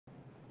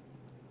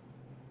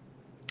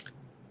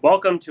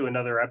Welcome to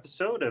another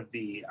episode of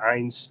the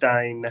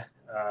Einstein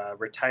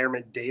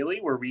Retirement Daily,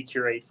 where we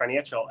curate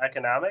financial,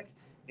 economic,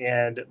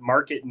 and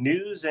market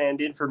news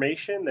and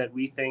information that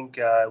we think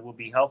will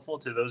be helpful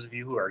to those of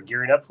you who are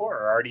gearing up for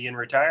or already in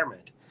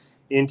retirement.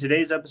 In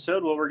today's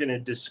episode, what we're going to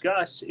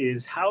discuss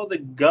is how the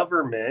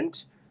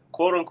government,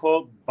 quote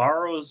unquote,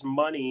 borrows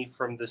money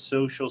from the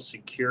Social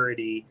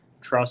Security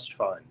Trust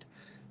Fund.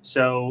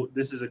 So,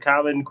 this is a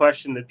common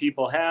question that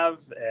people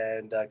have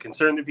and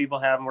concern that people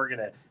have, and we're going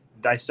to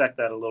dissect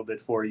that a little bit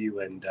for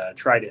you and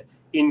try to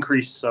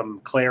increase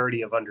some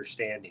clarity of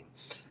understanding.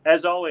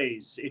 As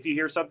always, if you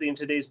hear something in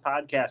today's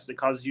podcast that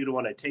causes you to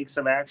want to take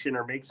some action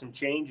or make some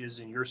changes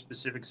in your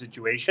specific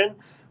situation,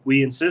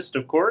 we insist,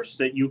 of course,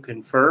 that you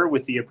confer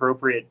with the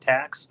appropriate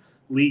tax,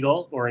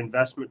 legal, or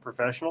investment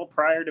professional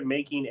prior to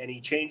making any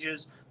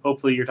changes.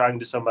 Hopefully, you're talking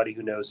to somebody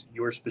who knows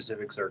your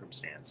specific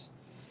circumstance.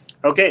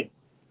 Okay.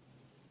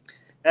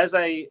 As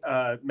I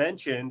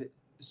mentioned,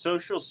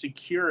 Social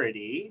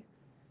Security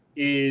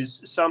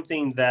is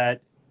something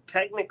that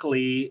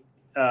technically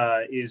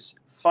is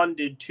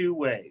funded two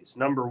ways.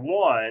 Number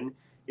one,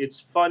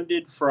 it's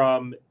funded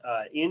from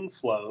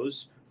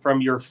inflows from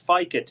your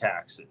FICA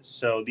taxes.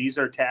 So these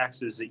are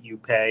taxes that you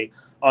pay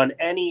on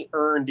any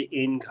earned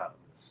income.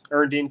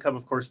 Earned income,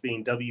 of course,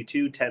 being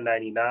W-2,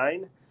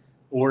 1099,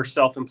 or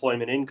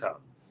self-employment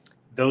income.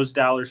 Those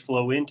dollars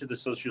flow into the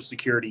Social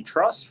Security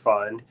Trust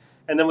Fund.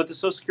 And then what the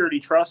Social Security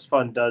Trust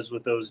Fund does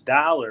with those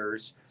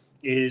dollars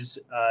is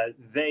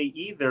they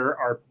either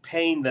are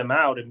paying them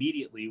out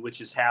immediately,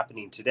 which is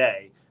happening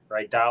today,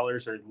 right?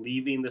 Dollars are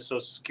leaving the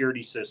Social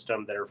Security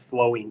system that are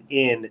flowing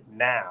in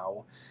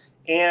now.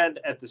 And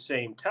at the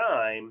same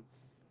time,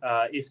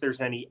 if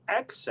there's any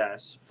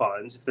excess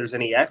funds, if there's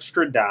any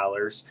extra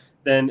dollars,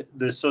 then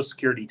the Social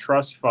Security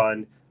Trust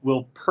Fund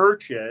will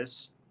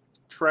purchase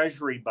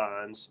Treasury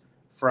bonds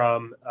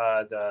from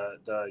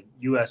the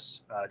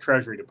U.S.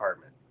 Treasury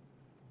Department.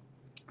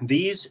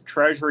 These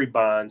Treasury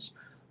bonds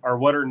are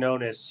what are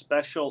known as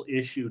special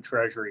issue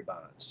Treasury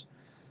bonds.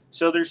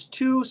 So there's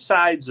two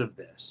sides of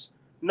this.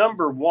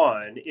 Number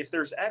one, if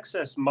there's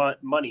excess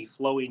money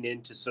flowing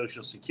into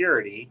Social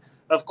Security,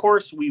 of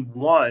course we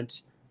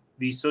want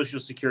the Social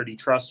Security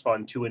Trust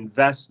Fund to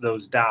invest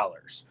those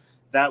dollars.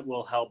 That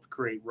will help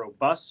create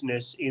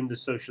robustness in the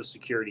Social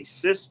Security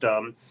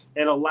system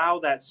and allow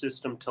that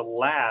system to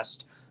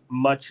last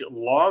much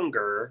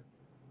longer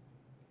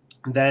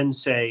than,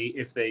 say,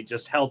 if they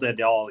just held it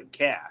all in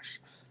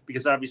cash.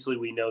 Because obviously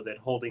we know that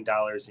holding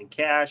dollars in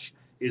cash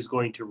is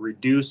going to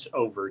reduce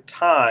over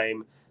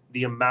time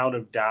the amount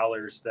of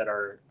dollars that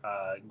are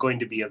going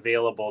to be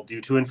available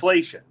due to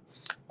inflation,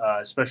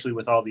 especially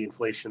with all the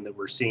inflation that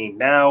we're seeing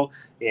now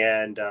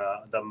and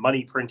the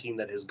money printing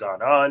that has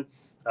gone on.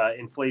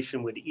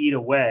 Inflation would eat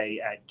away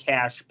at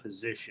cash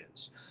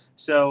positions.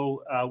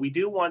 So we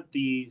do want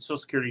the Social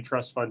Security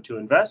Trust Fund to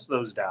invest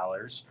those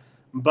dollars,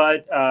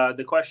 but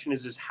the question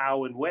is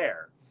how and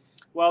where?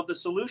 Well, the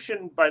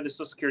solution by the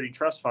Social Security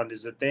Trust Fund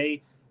is that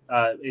they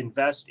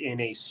invest in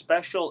a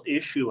special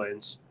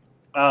issuance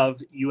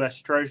of U.S.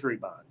 Treasury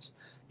bonds.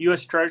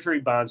 U.S. Treasury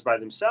bonds by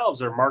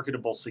themselves are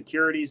marketable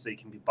securities. They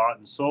can be bought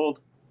and sold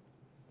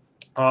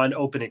on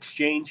open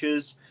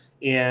exchanges,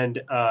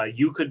 and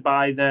you could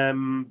buy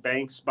them,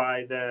 banks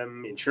buy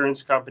them,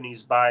 insurance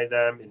companies buy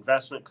them,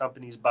 investment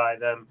companies buy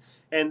them,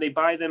 and they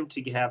buy them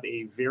to have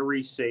a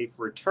very safe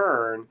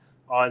return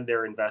on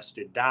their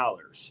invested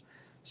dollars.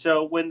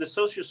 So when the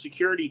Social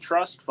Security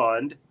Trust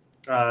Fund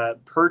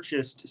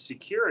purchased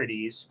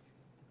securities,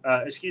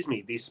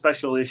 these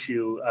special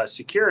issue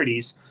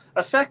securities,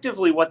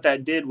 effectively what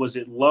that did was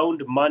it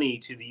loaned money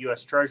to the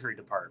U.S. Treasury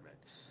Department.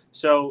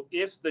 So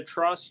if the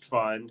trust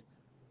fund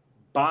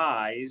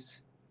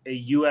buys a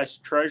U.S.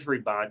 Treasury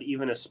bond,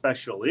 even a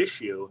special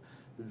issue,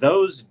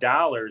 those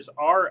dollars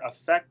are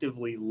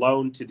effectively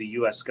loaned to the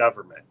U.S.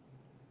 government.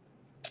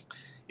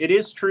 It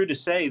is true to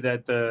say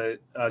that the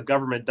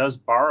government does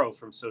borrow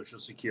from Social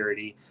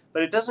Security,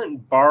 but it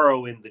doesn't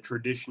borrow in the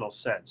traditional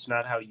sense,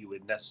 not how you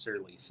would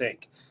necessarily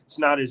think. It's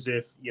not as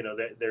if,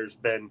 there's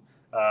been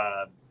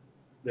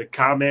the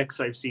comics,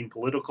 I've seen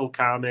political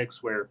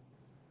comics where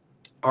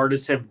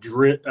artists have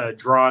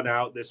drawn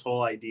out this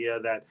whole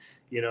idea that,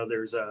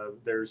 there's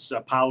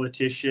a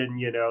politician,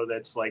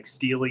 that's like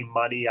stealing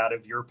money out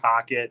of your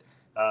pocket.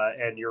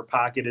 And your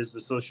pocket is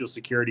the Social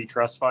Security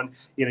Trust Fund.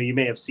 You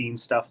may have seen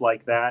stuff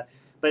like that.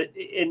 But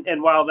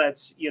and while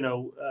that's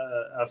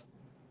a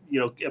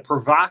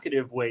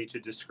provocative way to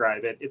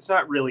describe it, it's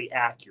not really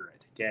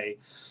accurate. Okay,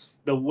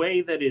 the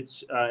way that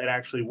it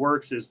actually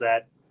works is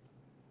that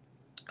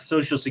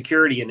Social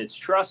Security and its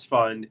trust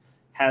fund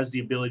has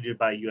the ability to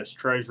buy U.S.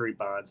 Treasury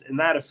bonds, and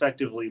that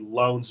effectively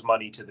loans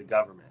money to the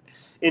government.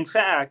 In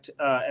fact,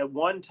 at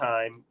one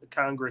time,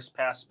 Congress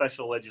passed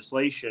special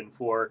legislation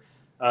for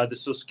the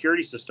Social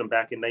Security system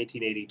back in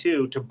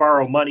 1982 to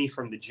borrow money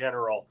from the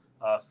general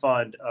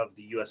fund of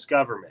the U.S.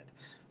 government.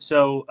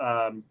 So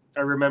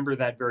I remember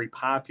that very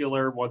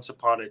popular Once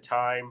Upon a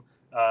Time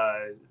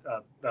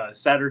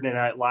Saturday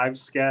Night Live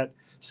skit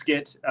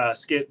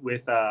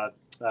with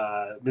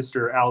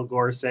Mr. Al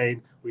Gore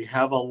saying, "We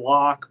have a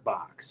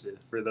lockbox."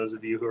 For those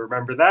of you who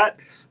remember that,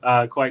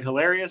 quite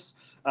hilarious.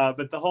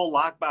 But the whole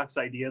lockbox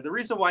idea, the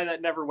reason why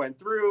that never went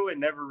through and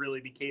never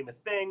really became a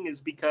thing is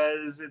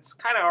because it's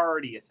kind of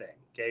already a thing.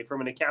 Okay,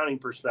 from an accounting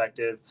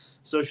perspective,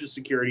 Social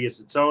Security is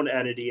its own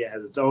entity. It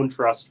has its own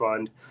trust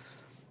fund.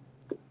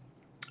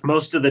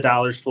 Most of the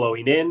dollars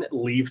flowing in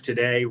leave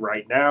today,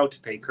 right now,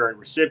 to pay current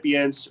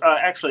recipients.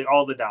 Actually,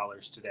 all the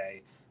dollars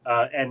today.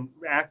 And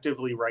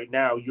actively right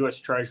now,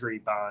 U.S. Treasury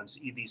bonds,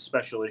 these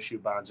special issue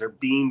bonds, are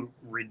being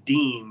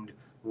redeemed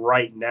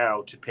right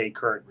now to pay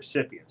current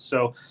recipients.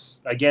 So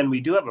again, we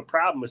do have a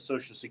problem with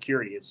Social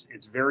Security.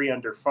 It's very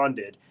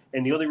underfunded.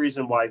 And the only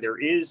reason why there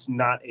is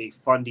not a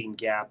funding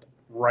gap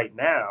right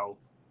now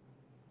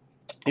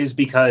is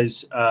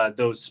because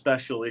those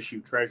special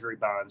issue Treasury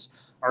bonds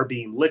are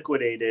being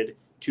liquidated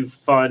to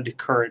fund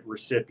current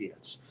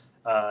recipients.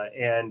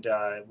 And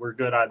we're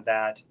good on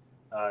that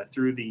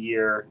through the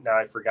year. Now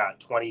I forgot,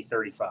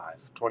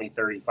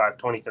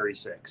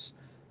 2036.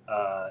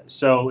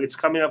 So it's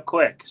coming up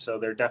quick. So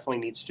there definitely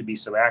needs to be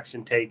some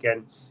action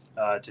taken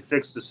to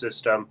fix the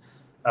system.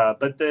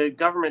 But the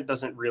government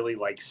doesn't really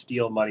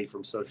steal money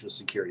from Social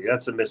Security.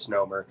 That's a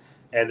misnomer.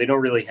 And they don't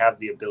really have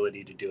the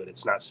ability to do it.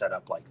 It's not set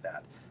up like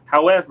that.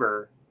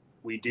 However,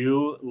 we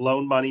do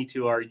loan money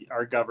to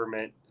our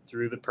government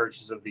through the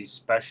purchase of these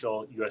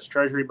special U.S.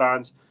 Treasury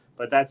bonds,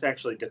 but that's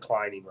actually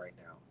declining right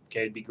now.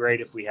 Okay, it'd be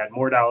great if we had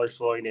more dollars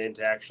flowing in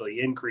to actually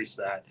increase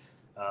that,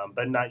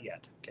 but not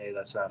yet. Okay,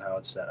 that's not how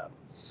it's set up.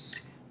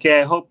 Okay,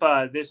 I hope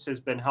this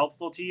has been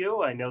helpful to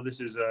you. I know this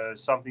is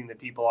something that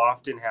people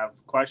often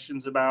have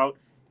questions about.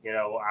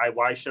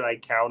 Why should I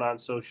count on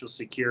Social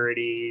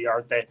Security?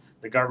 Aren't the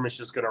government's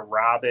just going to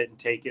rob it and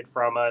take it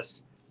from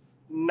us?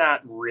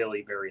 Not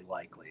really very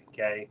likely.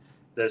 Okay,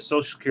 the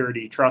Social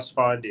Security Trust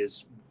Fund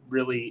is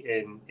really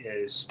in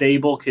a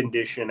stable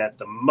condition at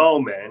the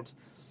moment.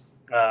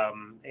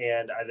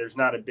 And there's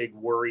not a big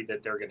worry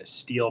that they're going to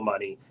steal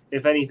money.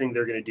 If anything,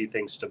 they're going to do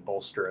things to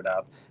bolster it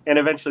up. And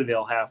eventually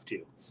they'll have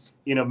to.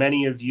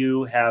 Many of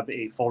you have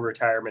a full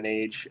retirement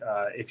age.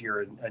 If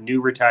you're a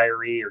new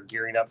retiree or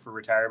gearing up for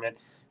retirement,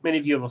 many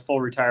of you have a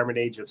full retirement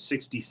age of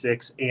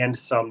 66 and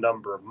some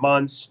number of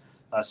months.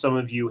 Some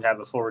of you have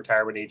a full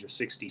retirement age of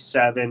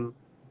 67.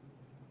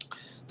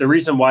 The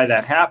reason why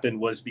that happened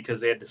was because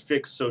they had to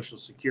fix Social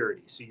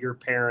Security. So your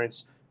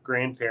parents,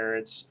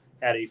 grandparents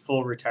had a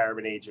full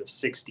retirement age of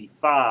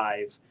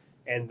 65,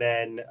 and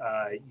then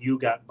you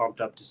got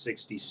bumped up to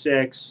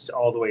 66,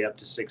 all the way up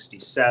to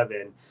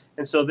 67.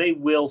 And so they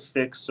will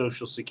fix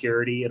Social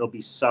Security. It'll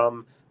be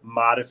some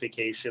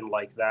modification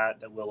like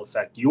that will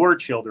affect your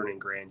children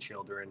and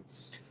grandchildren.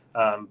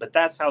 But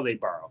that's how they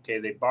borrow. Okay,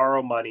 they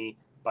borrow money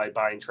by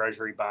buying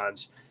Treasury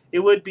bonds. It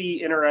would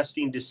be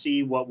interesting to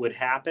see what would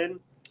happen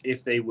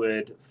if they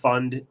would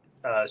fund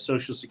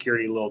Social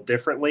Security a little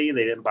differently.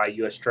 They didn't buy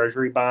U.S.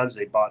 Treasury bonds.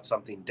 They bought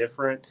something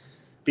different.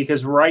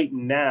 Because right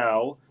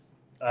now,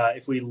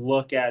 if we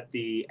look at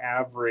the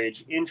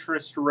average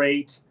interest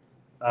rate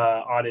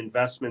on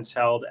investments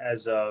held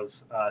as of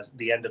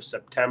the end of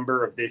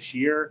September of this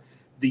year,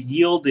 the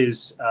yield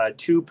is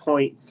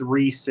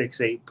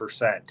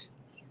 2.368%.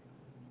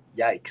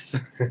 Yikes.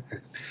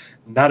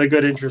 Not a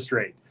good interest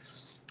rate,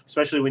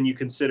 especially when you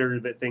consider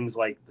that things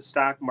like the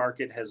stock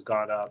market has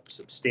gone up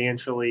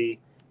substantially.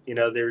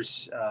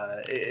 There's,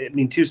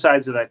 two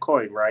sides of that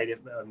coin, right?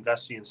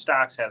 Investing in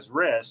stocks has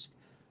risk,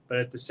 but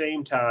at the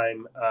same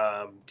time,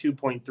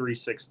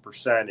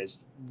 2.36% is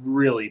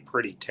really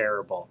pretty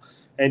terrible.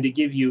 And to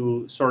give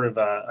you sort of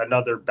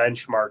another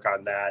benchmark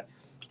on that,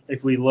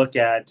 if we look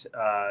at,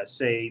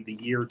 say, the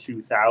year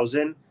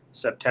 2000,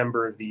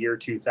 September of the year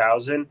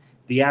 2000,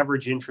 the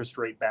average interest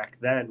rate back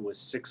then was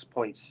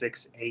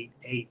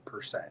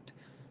 6.688%.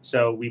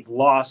 So we've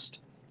lost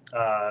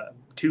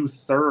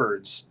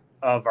 2/3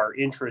 of our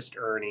interest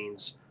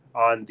earnings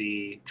on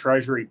the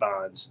Treasury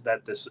bonds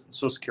that the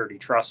Social Security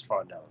Trust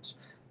Fund owns.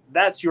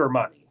 That's your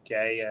money,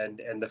 okay?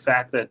 And the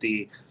fact that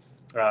the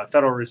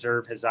Federal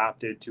Reserve has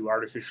opted to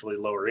artificially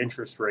lower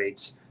interest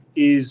rates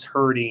is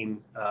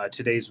hurting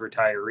today's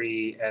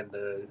retiree and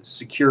the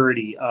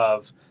security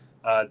of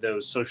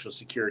those Social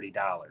Security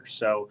dollars.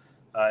 So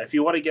if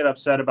you want to get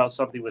upset about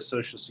something with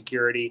Social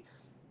Security,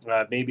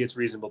 maybe it's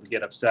reasonable to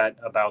get upset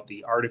about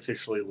the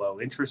artificially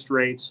low interest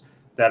rates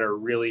that are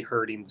really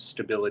hurting the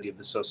stability of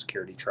the Social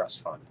Security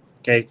Trust Fund.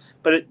 Okay,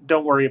 but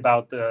don't worry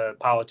about the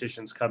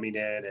politicians coming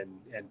in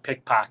and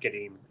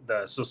pickpocketing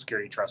the Social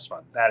Security Trust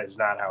Fund. That is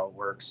not how it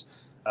works.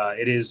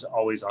 It is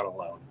always on a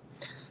loan.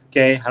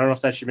 Okay, I don't know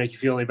if that should make you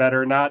feel any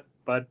better or not,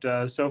 but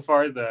so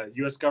far the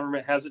U.S.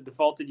 government hasn't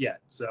defaulted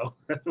yet, so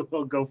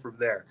we'll go from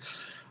there.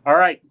 All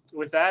right,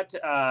 with that,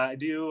 I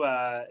do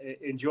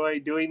enjoy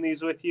doing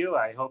these with you.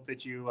 I hope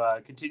that you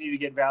continue to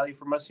get value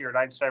from us here at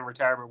Einstein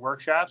Retirement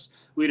Workshops.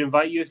 We'd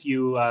invite you, if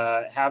you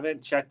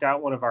haven't checked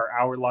out one of our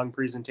hour-long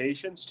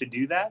presentations, to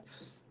do that.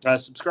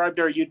 Subscribe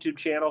to our YouTube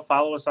channel,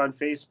 follow us on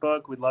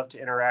Facebook. We'd love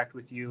to interact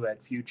with you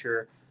at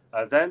future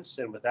events.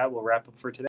 And with that, we'll wrap up for today.